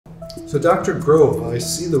So Dr. Grove, I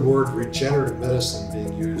see the word regenerative medicine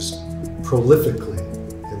being used prolifically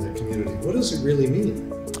in the community. What does it really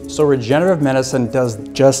mean? So regenerative medicine does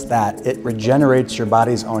just that. It regenerates your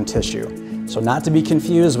body's own tissue. So not to be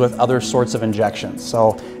confused with other sorts of injections.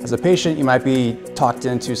 So as a patient, you might be talked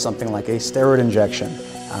into something like a steroid injection,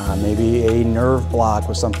 maybe a nerve block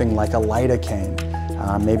with something like a lidocaine.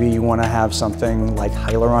 Maybe you want to have something like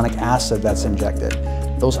hyaluronic acid that's injected.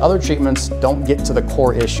 Those other treatments don't get to the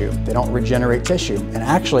core issue. They don't regenerate tissue. And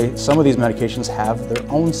actually, some of these medications have their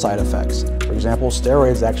own side effects. For example,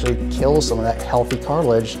 steroids actually kill some of that healthy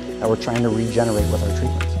cartilage that we're trying to regenerate with our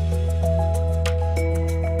treatments.